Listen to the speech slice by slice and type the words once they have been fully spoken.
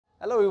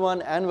Hello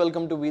everyone and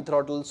welcome to V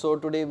Throttle. So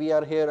today we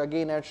are here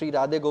again at Sri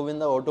Radhe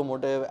Govinda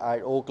Automotive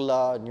at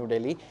Okla, New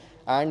Delhi,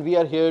 and we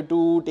are here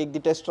to take the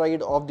test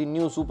ride of the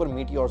new Super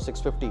Meteor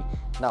 650.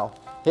 Now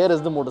here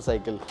is the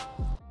motorcycle.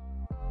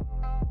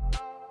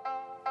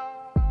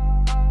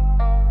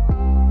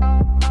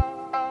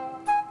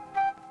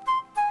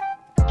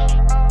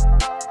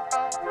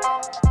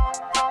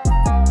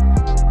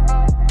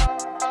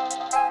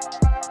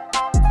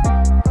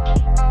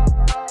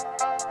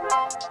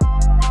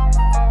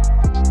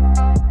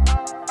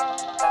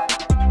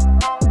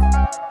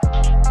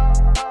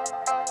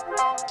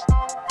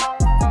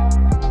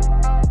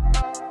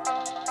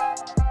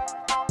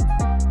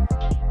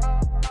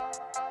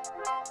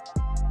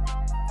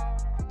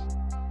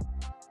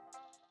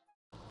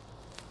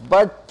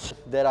 But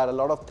there are a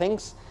lot of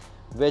things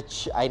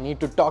which I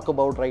need to talk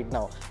about right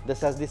now. This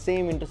has the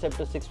same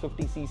Interceptor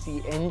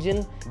 650cc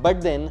engine,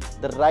 but then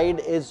the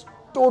ride is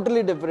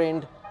totally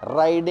different.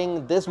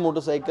 Riding this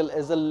motorcycle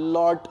is a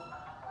lot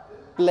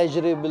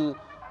pleasurable,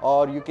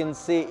 or you can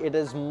say it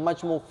is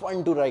much more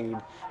fun to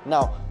ride.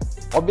 Now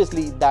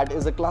obviously that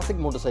is a classic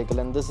motorcycle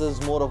and this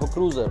is more of a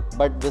cruiser,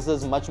 but this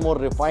is much more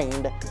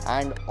refined,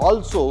 and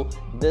also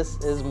this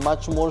is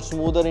much more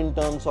smoother in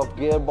terms of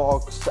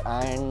gearbox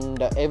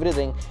and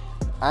everything.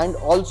 And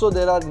also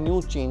there are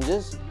new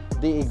changes.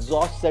 The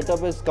exhaust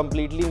setup is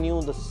completely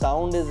new. The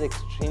sound is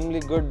extremely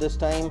good this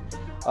time.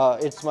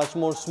 It's much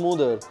more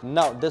smoother.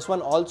 Now this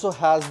one also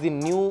has the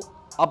new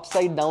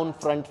upside down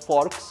front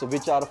forks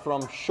which are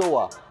from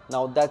Showa.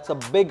 Now that's a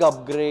big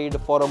upgrade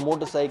for a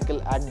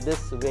motorcycle at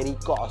this very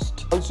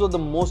cost. Also the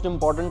most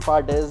important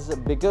part is,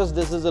 because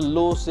this is a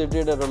low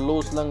seated or a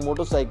low slung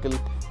motorcycle,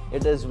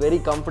 it is very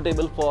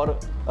comfortable for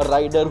a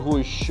rider who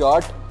is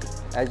short.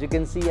 As you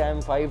can see, I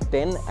am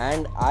 5'10"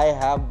 and I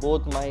have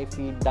both my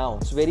feet down.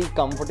 It's very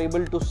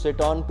comfortable to sit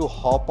on, to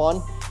hop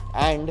on,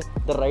 and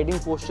the riding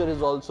posture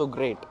is also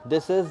great.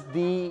 This is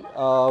the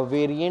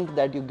variant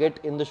that you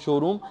get in the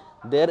showroom.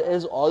 There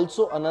is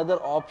also another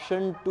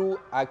option to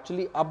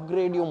actually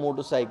upgrade your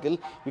motorcycle.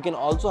 You can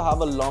also have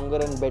a longer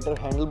and better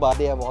handlebar.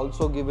 They have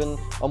also given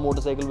a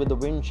motorcycle with the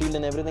windshield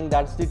and everything.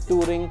 That's the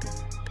touring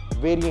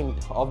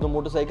variant of the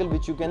motorcycle,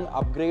 which you can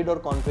upgrade or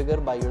configure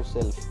by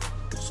yourself.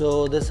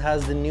 So this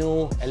has the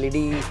new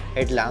LED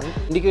headlamp.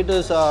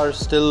 Indicators are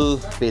still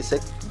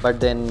basic, but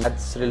then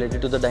that's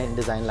related to the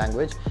design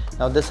language.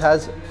 Now this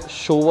has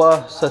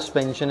Showa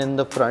suspension in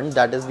the front,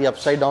 that is the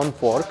upside down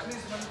fork.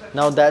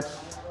 Now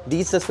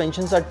these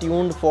suspensions are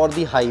tuned for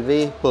the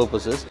highway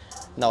purposes.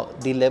 Now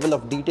the level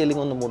of detailing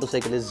on the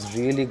motorcycle is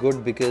really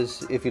good,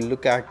 because if you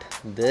look at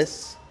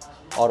this,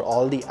 or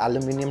all the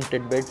aluminium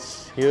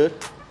tidbits here,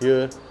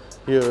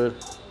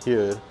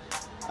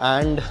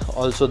 and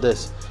also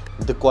this,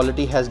 the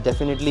quality has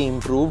definitely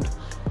improved.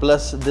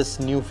 Plus this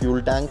new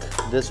fuel tank,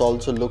 this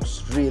also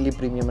looks really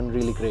premium and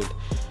really great.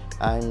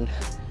 And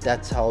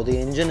that's how the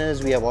engine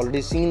is. We have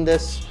already seen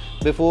this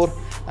before.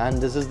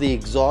 And this is the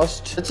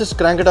exhaust. Let's just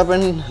crank it up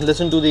and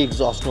listen to the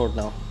exhaust note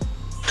now.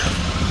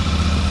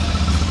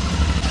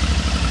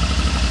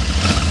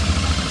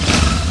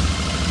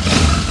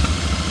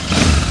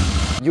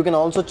 You can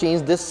also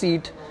change this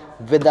seat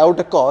without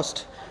a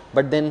cost,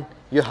 but then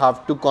you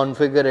have to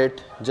configure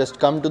it. Just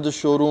come to the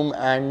showroom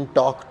and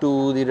talk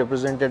to the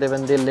representative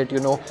and they'll let you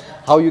know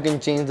how you can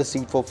change the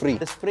seat for free.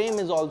 This frame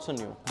is also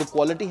new. The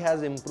quality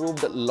has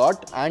improved a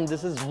lot, and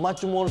this is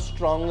much more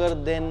stronger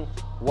than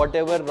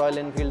whatever Royal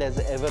Enfield has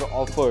ever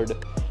offered.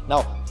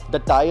 Now the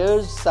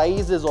tires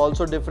size is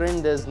also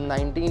different. There's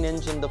 19"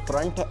 in the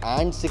front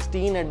and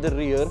 16 at the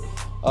rear.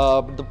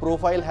 The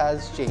profile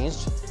has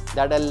changed.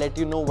 That I'll let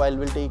you know while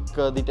we'll take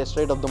the test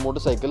ride of the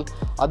motorcycle.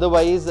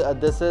 Otherwise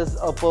this is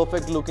a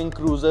perfect looking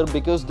cruiser,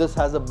 because this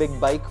has a big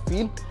bike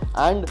feel,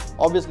 and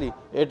obviously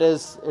it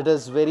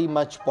is very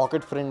much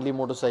pocket friendly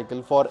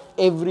motorcycle for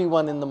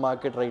everyone in the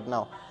market right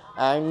now.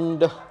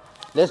 And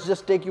let's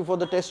just take you for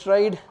the test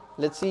ride.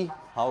 Let's see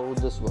how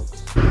this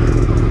works.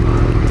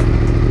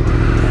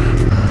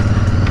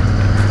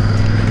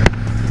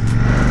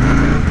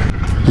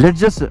 Let's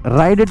just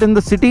ride it in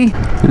the city.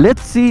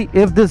 Let's see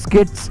if this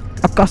gets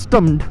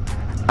accustomed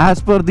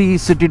as per the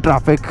city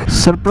traffic.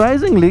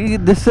 Surprisingly,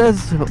 this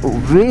is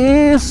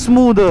way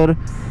smoother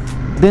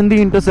than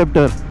the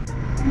Interceptor.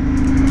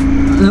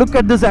 Look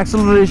at this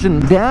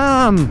acceleration.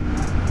 Damn!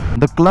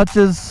 The clutch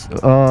is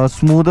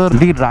smoother.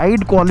 The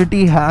ride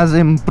quality has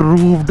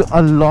improved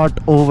a lot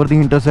over the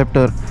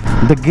Interceptor.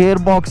 The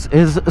gearbox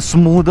is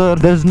smoother.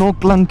 There's no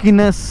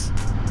clunkiness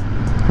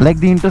like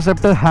the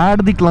Interceptor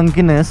had the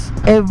clunkiness.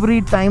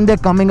 Every time they're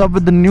coming up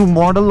with the new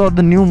model or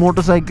the new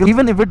motorcycle,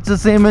 even if it's the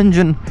same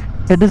engine,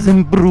 it is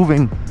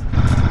improving.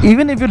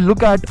 Even if you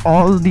look at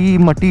all the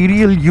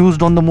material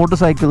used on the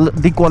motorcycle,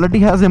 the quality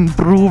has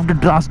improved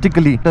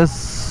drastically. It is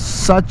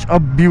such a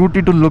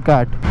beauty to look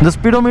at. The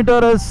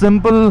speedometer is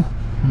simple.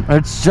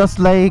 It's just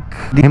like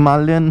the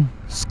Himalayan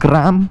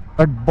Scram,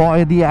 but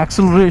boy, the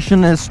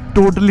acceleration is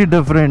totally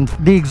different.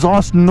 The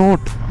exhaust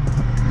note,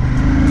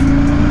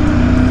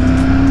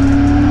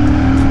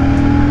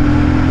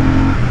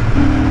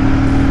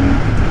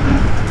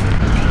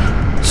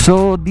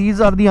 So these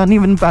are the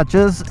uneven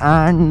patches,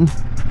 and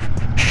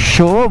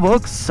sure,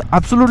 works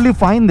absolutely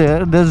fine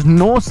there. There's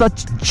no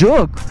such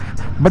jerk,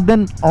 but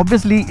then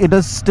obviously it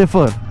is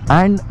stiffer,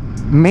 and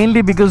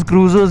mainly because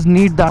cruisers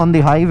need that on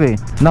the highway.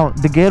 Now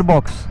the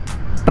gearbox,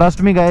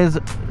 trust me guys,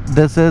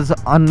 this is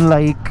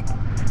unlike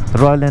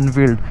Royal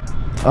Enfield.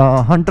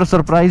 Hunter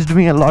surprised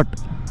me a lot,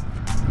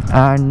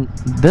 and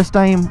this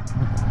time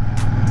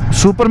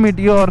Super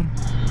Meteor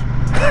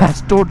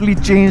has totally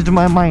changed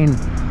my mind.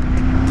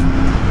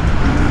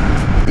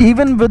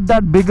 Even with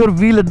that bigger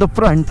wheel at the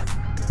front,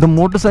 the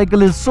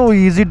motorcycle is so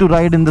easy to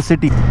ride in the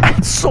city.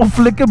 It's so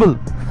flickable.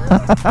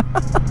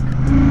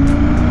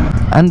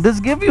 And this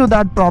gives you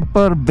that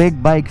proper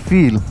big bike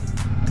feel.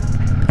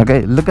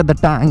 Okay, look at the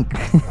tank.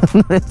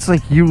 It's a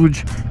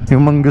huge,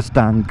 humongous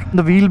tank.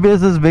 The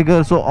wheelbase is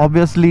bigger, so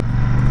obviously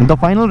the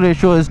final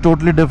ratio is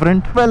totally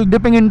different. Well,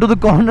 dipping into the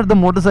corner, the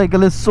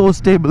motorcycle is so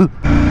stable.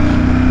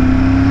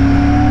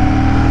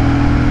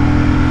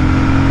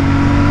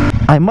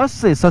 I must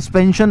say,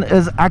 suspension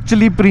is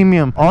actually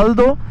premium,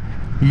 although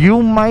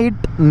you might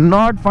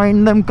not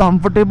find them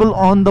comfortable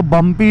on the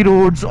bumpy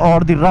roads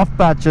or the rough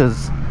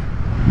patches,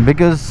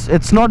 because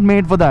it's not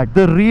made for that.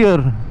 The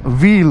rear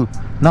wheel,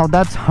 now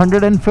that's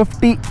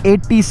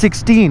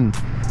 150/80/16.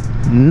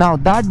 Now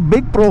that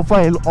big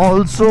profile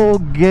also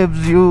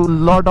gives you a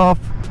lot of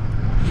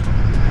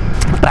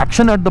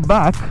traction at the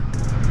back,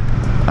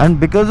 and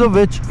because of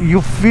which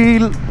you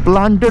feel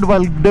planted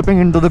while dipping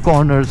into the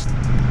corners.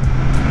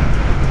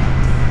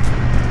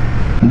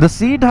 The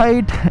seat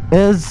height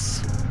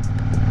is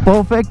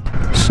perfect.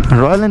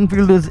 Royal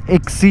Enfield is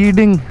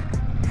exceeding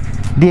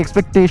the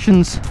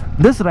expectations.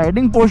 This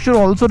riding posture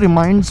also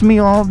reminds me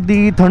of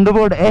the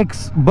Thunderbird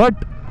X, but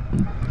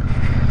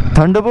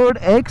Thunderbird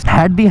X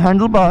had the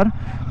handlebar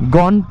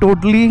gone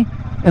totally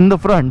in the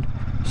front,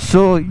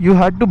 so you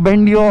had to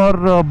bend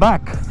your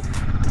back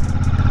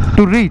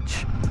to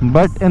reach.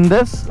 But in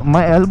this,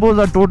 my elbows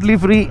are totally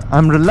free.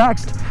 I'm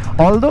relaxed,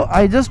 although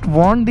I just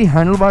want the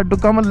handlebar to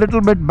come a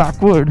little bit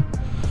backward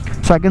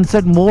so I can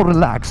sit more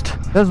relaxed.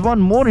 There's one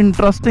more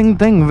interesting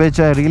thing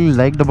which I really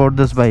liked about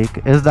this bike,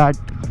 is that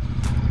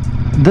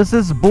this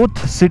is both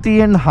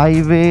city and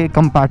highway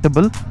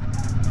compatible,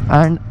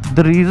 and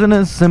the reason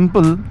is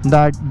simple,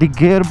 that the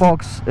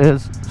gearbox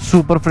is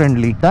super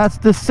friendly. That's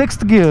the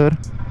 6th gear,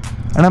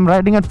 and I'm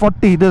riding at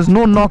 40. There's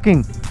no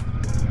knocking.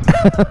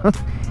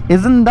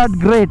 Isn't that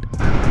great?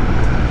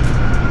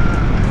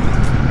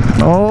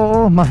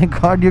 Oh my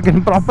god, you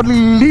can properly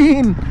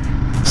lean.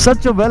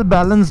 Such a well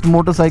balanced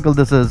motorcycle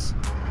this is.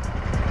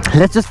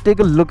 Let's just take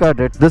a look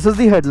at it. This is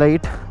the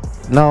headlight.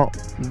 Now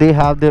they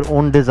have their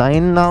own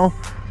design now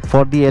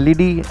for the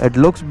LED. It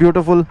looks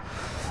beautiful.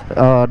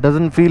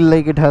 Doesn't feel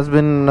like it has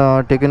been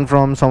taken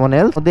from someone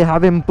else. They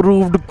have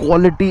improved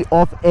quality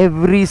of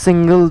every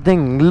single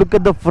thing. Look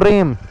at the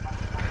frame.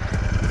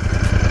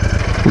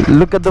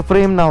 Look at the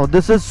frame now.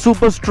 This is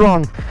super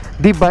strong.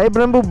 The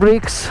bi-Brembo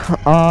brakes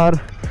are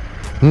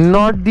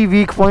not the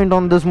weak point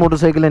on this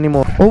motorcycle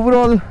anymore.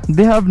 Overall,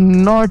 they have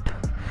not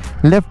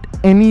left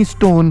any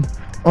stone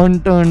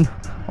unturned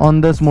on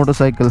this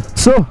motorcycle.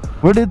 So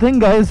what do you think,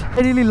 guys?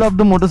 I really love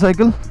the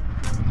motorcycle.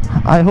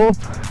 I hope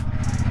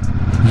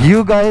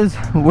you guys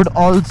would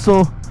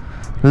also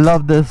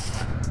love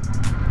this.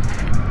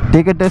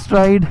 Take a test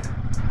ride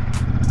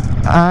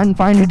and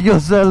find it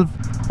yourself.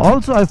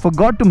 Also, I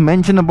forgot to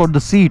mention about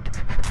the seat.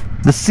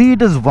 The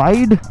seat is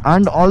wide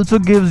and also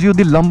gives you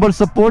the lumbar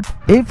support.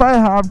 If I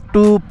have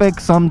to pick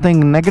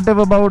something negative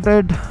about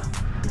it,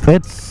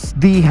 it's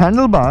the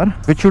handlebar,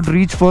 which should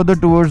reach further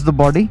towards the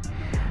body,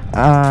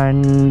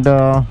 and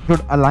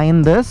should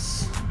align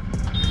this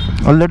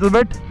a little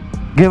bit,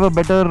 give a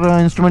better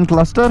instrument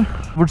cluster.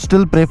 Would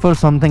still prefer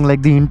something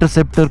like the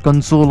Interceptor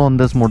console on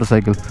this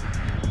motorcycle.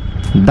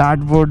 That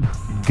would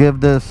give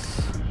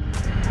this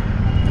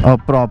a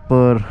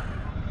proper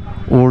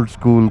old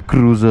school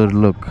cruiser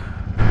look.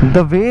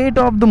 The weight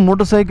of the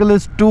motorcycle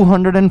is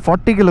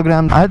 240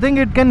 kilograms. I think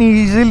it can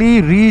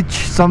easily reach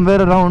somewhere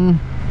around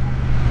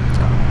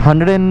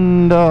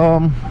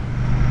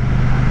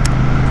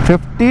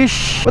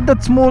 150-ish, but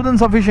that's more than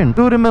sufficient.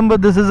 Do remember,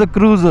 this is a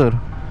cruiser.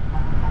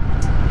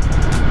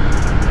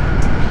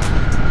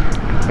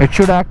 It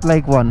should act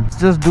like one.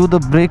 Just do the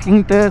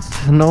braking test.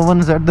 No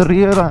one's at the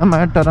rear. I'm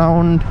at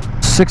around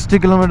 60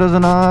 kilometers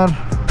an hour.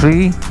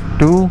 3,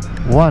 2,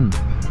 1.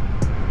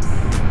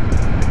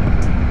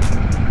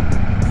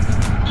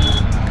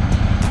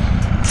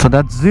 So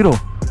that's 0.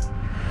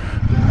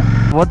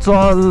 What's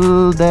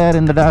all there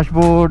in the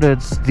dashboard?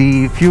 It's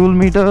the fuel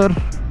meter,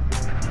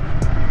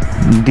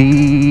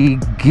 the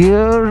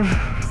gear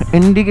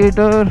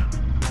indicator,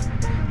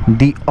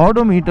 the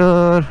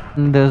odometer,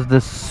 and there's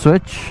this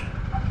switch.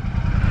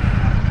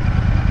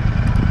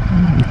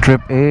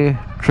 Trip A,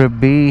 trip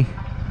B,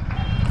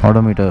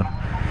 odometer.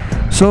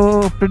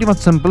 So pretty much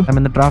simple. I'm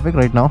in the traffic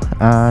right now,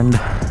 and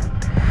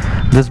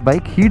this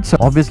bike heats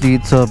up. Obviously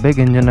it's a big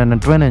engine and a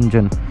twin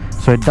engine,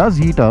 so it does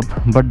heat up,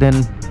 but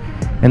then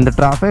in the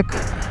traffic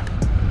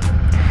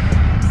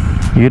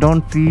you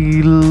don't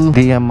feel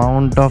the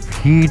amount of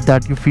heat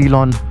that you feel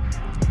on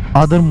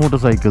other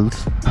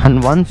motorcycles,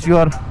 and once you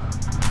are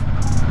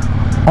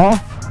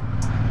off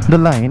the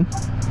line,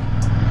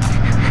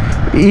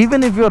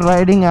 even if you're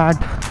riding at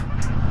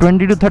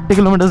 20 to 30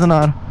 kilometers an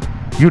hour,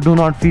 you do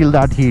not feel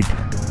that heat.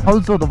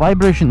 Also, the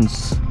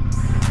vibrations,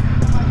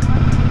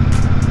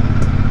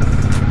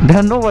 there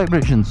are no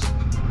vibrations.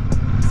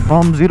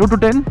 From 0 to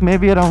 10,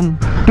 maybe around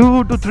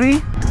 2 to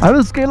 3. I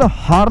will scale a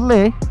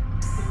Harley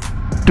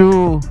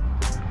to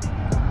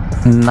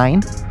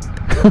 9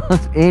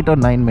 8 or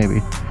 9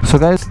 maybe. So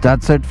guys,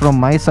 that's it from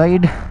my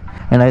side,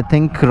 and I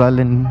think Royal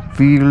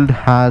Enfield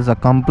has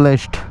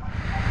accomplished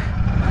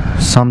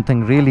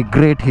something really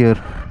great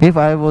here. If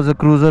I was a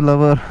cruiser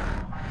lover,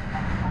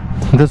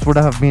 this would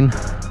have been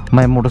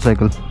my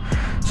motorcycle.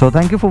 So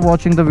thank you for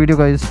watching the video,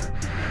 guys,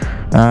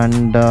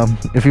 and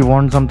if you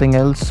want something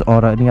else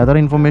or any other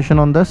information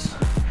on this,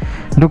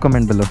 do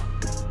comment below.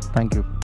 Thank you.